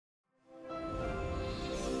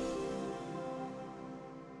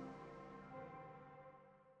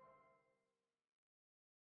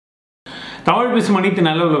தமிழ் பேசும் அனைத்து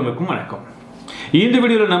நல்ல உள்ளவங்களுக்கும் வணக்கம். இந்த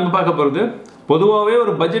வீடியோவில் நம்ம பார்க்க போகிறது பொதுவாகவே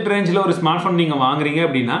ஒரு பட்ஜெட் ரேஞ்சில் ஒரு ஸ்மார்ட் ஃபோன் நீங்கள் வாங்குறீங்க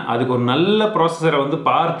அப்படின்னா அதுக்கு ஒரு நல்ல ப்ராசஸரை வந்து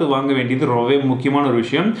பார்த்து வாங்க வேண்டியது ரொம்பவே முக்கியமான ஒரு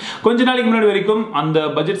விஷயம். கொஞ்ச நாளைக்கு முன்னாடி வரைக்கும் அந்த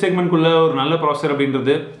பட்ஜெட் செக்மெண்ட்குள்ளே ஒரு நல்ல ப்ராசஸர்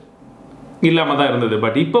அப்படின்றது இல்லாமல் தான் இருந்தது.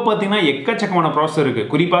 பட் இப்போ பார்த்தீங்கன்னா எக்கச்சக்கமான ப்ராசஸர் இருக்குது.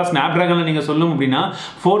 குறிப்பாக ஸ்னாப்ட்ராகனில் நீங்கள் சொல்லணும் அப்படின்னா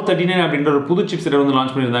 439 அப்படின்ற ஒரு புது சிப்செட் வந்து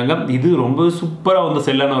லான்ச் பண்ணியிருந்தாங்க. இது ரொம்ப சூப்பராக வந்து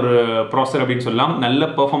செல்லான ஒரு ப்ராசஸர் அப்படின்னு சொல்லலாம். நல்ல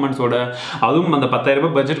பெர்ஃபார்மன்ஸோட, அதுவும் அந்த 10,000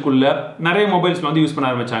 ரூபாய் பட்ஜெட்டுக்குள்ளே நிறைய மொபைல்ஸ் வந்து யூஸ் பண்ண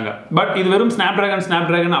ஆரம்பிச்சாங்க. பட் இது வெறும்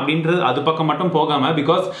ஸ்னாப்ட்ராகன் அப்படின்றது அது பக்கம் மட்டும் போகாமல்,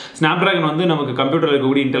 பிகாஸ் ஸ்னாப்ட்ராகன் வந்து நமக்கு கம்ப்யூட்டரில்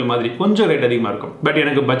இருக்கக்கூடிய இன்டெல் மாதிரி கொஞ்சம் ரேட் அதிகமாக இருக்கும். பட்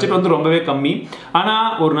எனக்கு பட்ஜெட் வந்து ரொம்பவே கம்மி, ஆனால்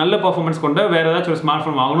ஒரு நல்ல பெர்ஃபார்மன்ஸ் கொண்ட வேறு ஏதாச்சும் ஒரு ஸ்மார்ட்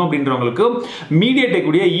ஃபோன் வாங்கணும் அப்படின்றவங்களுக்கு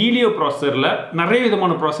MediaTek உடைய ஹீலியோ ப்ராசஸர் நிறைய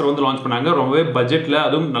விதமான ப்ராசஸர் வந்து லான்ச் பண்ணாங்க. ரொம்பவே பட்ஜெட்ல,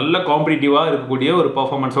 அதுவும் நல்ல காம்படிட்டிவா இருக்கக்கூடிய ஒரு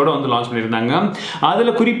பெர்ஃபார்மன்ஸோட வந்து லான்ச் பண்ணியிருந்தாங்க.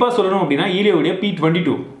 அதுல குறிப்பா சொல்லணும் அப்படின்னா ஹீலியோவுடைய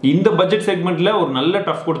P22 இந்த பட்ஜெட் செக்மெண்ட்ல ஒரு நல்ல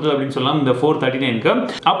டஃப் கொடுத்தது அப்படின்னு சொல்லலாம் இந்த 439க்கு.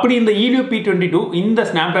 அப்படி இந்த ஹீலியோ P22 இந்த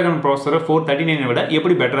ஸ்னாப்ட்ராகன் ப்ராசஸர் 439 விட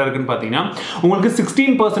எப்படி பெட்டரா இருக்குன்னு பாத்தீங்கன்னா, உங்களுக்கு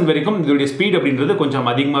 16% வரைக்கும் இதோட ஸ்பீட் அப்படின்றது கொஞ்சம்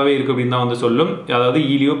அதிகமாகவே இருக்கு அப்படின்னு தான் வந்து சொல்லும். அதாவது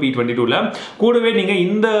ஹீலியோ P22ல கூடவே நீங்க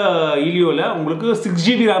இந்த ஹீலியோல உங்களுக்கு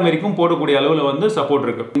 6GB RAM வரைக்கும் போடக்கூடிய அளவுல வந்து சப்போர்ட்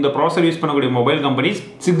இருக்கு. இந்த ப்ராசஸர் யூஸ் பண்ணக்கூடிய மொபைல் கம்பெனிஸ்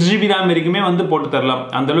 6GB RAM வரைக்குமே வந்து போட்டு தரலாம்,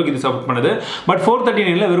 அந்த அளவுக்கு இது சப்போர்ட் பண்ணுது. பட்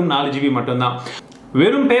 439ல வெறும் 4GB மட்டும்தான்.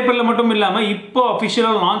 வெறும் பேப்பர்ல மட்டும் இல்லாம இப்போ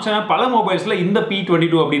அபிஷியலா லான்ச் ஆன பல மொபைல்ஸ்ல இந்த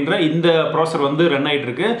P22 அப்படின்ற இந்த ப்ராசஸர் வந்து ரன் ஆயிட்டு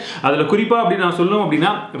இருக்கு. அதுல குறிப்பா அப்படி நான் சொல்லணும்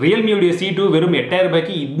அப்படின்னா Realme உடைய C2 வெறும் 8000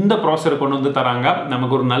 ரூபாய்க்கு இந்த ப்ராசஸர் கொண்டு வந்து தராங்க.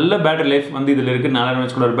 நமக்கு ஒரு நல்ல பேட்டரி லைஃப் வந்து இதுல இருக்கு.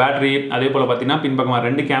 4000 mAh ஒரு பேட்டரி, அதே போல பாத்தீங்கன்னா பின்பக்கமா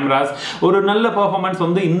 2 கேமராஸ், ஒரு நல்ல பெர்ஃபார்மன்ஸ்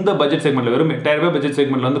வந்து இந்த பட்ஜெட் செக்மெண்ட்ல வெறும் 8000 ரூபாய் பட்ஜெட்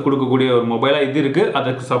செக்மெண்ட்ல வந்து கொடுக்கக்கூடிய ஒரு மொபைலா இது இருக்கு.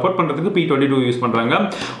 அதுக்கு சப்போர்ட் பண்றதுக்கு P22 யூஸ் பண்றாங்க.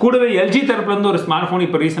 கூடவே LG தரப்புல இருந்து ஒரு ஸ்மார்ட் போன்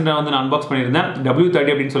இப்போ ரீசெண்டா வந்து நான் அன்பாக்ஸ் பண்ணியிருந்தேன், W30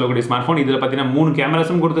 அப்படின்னு சொல்லக்கூடிய ஸ்மார்ட் போன். இதுல பாத்தீங்கன்னா 3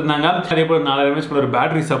 கேமராஸும் கொடுத்திருந்தாங்க. அதே போல 4000 mAh ஒரு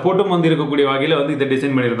பேட்டரி சப்போர்ட்டும் வந்து இருக்கக்கூடிய வகையில வந்து இத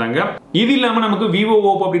டிசைன் பண்ணியிருந்தாங்க. இது இல்லாம நமக்கு Vivo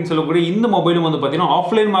Oppo அப்படின்னு சொல்லக்கூடிய இந்த மொபைலும் வந்து பாத்தீங்கன்னா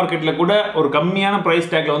ஆஃப்லைன் மார்க்கெட்ல கூட ஒரு கம்மியான பிரைஸ்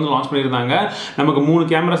டேக்ல வந்து லான்ச் பண்ணியிருந்தாங்க. நமக்கு 3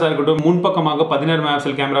 கேமராஸா இருக்கட்டும், முன்பக்கமாக 16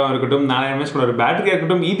 மெகாபிக்சல் கேமராவா இருக்கட்டும், 4000 mAh ஒரு பேட்டரியா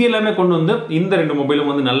இருக்கட்டும், இது எல்லாமே கொண்டு வந்து இந்த ரெண்டு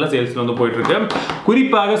மொபைலும் வந்து நல்ல சேல்ஸ்ல வந்து போயிட்டு இருக்கு.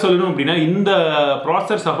 குறிப்பாக சொல்லணும் அப்படின்னா இந்த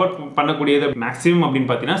ப்ராசஸர் சப்போர்ட் பண்ணக்கூடியது மேக்ஸிமம்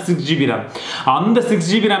அப்படின்னு பாத்தீங்கன்னா 6GB RAM. அந்த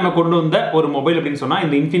 6GB RAM கொண்டு வந்த ஒரு மொபைல் அப்படின்னு சொன்னா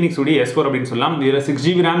இந்த Infinix உடைய S4 அப்படின்னு சொல்லலாம். இதுல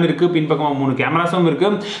 6GB RAM இருக்கு, பின்பக்கமா 3 கேமராஸும் இருக்கு.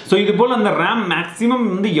 சோ இது போல அந்த RAM மேக்ஸிமம்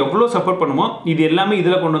வந்து எவ்வளவு சப்போர்ட் பண்ணுமோ இது எல்லாமே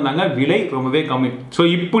இதுல கொண்டு வந்தாங்க. விலை ரொம்பவே கம்மி. சோ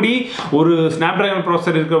இப்படி ஒரு ஸ்னாப்ட்ராகன்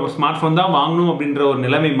ப்ராசஸர் இருக்கிற ஒரு ஸ்மார்ட் போன் தான் வாங்கணும் அப்படின்ற ஒரு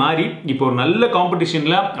நிலைமை மாறி இப்போ ஒரு நல்ல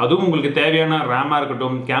காம்படிஷன்ல, அதுவும் உங்களுக்கு தேவையான RAM-ஆ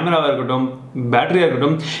இருக்கட்டும், கேமராவா இருக்கட்டும், பேட்டரியா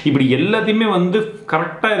இருக்கட்டும், இப்படி எல்லாத்தையுமே வந்து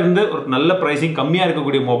கரெக்டா இருந்து ஒரு நல்ல பிரைசிங் கம்மியா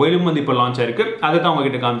இருக்கக்கூடிய மொபைலும் வந்து இப்போ லான்ச் ஆயிருக்கு. அதை தான்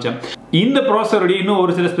உங்ககிட்ட காமிச்சேன். இந்த ப்ராசஸருடைய இன்னும்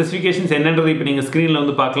ஒரு சில ஸ்பெசிஃபிகேஷன்ஸ் என்னன்றது இப்போ நீங்க ஸ்கிரீன்ல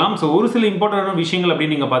வந்து பார்க்கலாம். ஸோ ஒரு சில இம்பார்ட்டன்டான விஷயங்கள்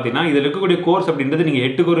அப்படின்னு நீங்க பார்த்தீங்கன்னா, இதில் இருக்கக்கூடிய கோர்ஸ் அப்படின்றது நீங்க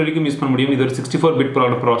 8 கோர் வரைக்கும் யூஸ் பண்ண முடியும். இது ஒரு 64 பிட்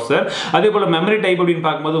ப்ராசஸர். அதே போல மெமரி டைப் அப்படின்னு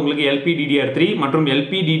பார்க்கும்போது உங்களுக்கு LPDDR3 மற்றும்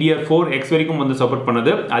LPDDR4X வரைக்கும் வந்து சப்போர்ட்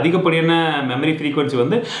பண்ணுது. அதிகப்படியான மெமரி ஃப்ரீக்வன்சி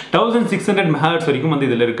வந்து 1600 MHz வரைக்கும் வந்து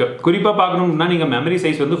இதில் இருக்கு. குறிப்பாக பார்க்கணும்னா நீங்க மெமரி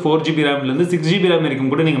சைஸ் வந்து 4GB RAM இருந்து 6GB RAM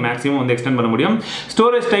வரைக்கும் கூட நீங்க மேக்ஸிமம் வந்து எக்ஸ்டெண்ட் பண்ண முடியும்.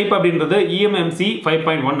 ஸ்டோரேஜ் டைப் அப்படின்றது eMMC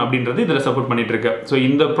 5.1 அப்படின்றது இதில் சப்போர்ட் பண்ணிட்டு இருக்கு. ஸோ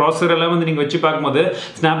இந்த ப்ராசஸர் வந்து நீங்க வச்சு பார்க்கும்போது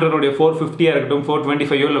ஸ்னாப்ட்ராகனுடைய 450 இருக்கட்டும்,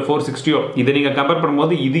 425 இல்ல 460 இதை நீங்க கம்பேர்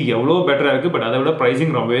பண்ணும்போது இது எவ்வளவு பெட்டரா இருக்கு. பட் அதை விட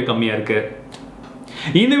பிரைசிங் ரொம்பவே கம்மியா இருக்கு.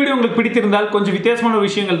 இந்த வீடியோ உங்களுக்கு பிடித்திருந்தால் கொஞ்சம் வித்தியாசமான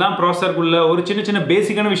விஷயங்கள் தான், ப்ராசஸருக்குள்ள ஒரு சின்ன சின்ன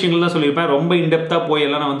பேசிக்கான விஷயங்கள் தான் சொல்லியிருப்பேன். ரொம்ப இன்டெப்தா போய்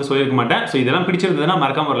எல்லாம் நான் வந்து சொல்லியிருக்க மாட்டேன். ஸோ இதெல்லாம் பிடிச்சிருந்ததுன்னா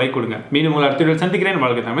மறக்காம ஒரு லைக் கொடுங்க. மீண்டும் உங்களை அடுத்த வீடியோவில் சந்திக்கிறேன்.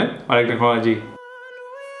 வாழ்க்கை தமிழ், வாழ்க்கை டெக்னாலஜி.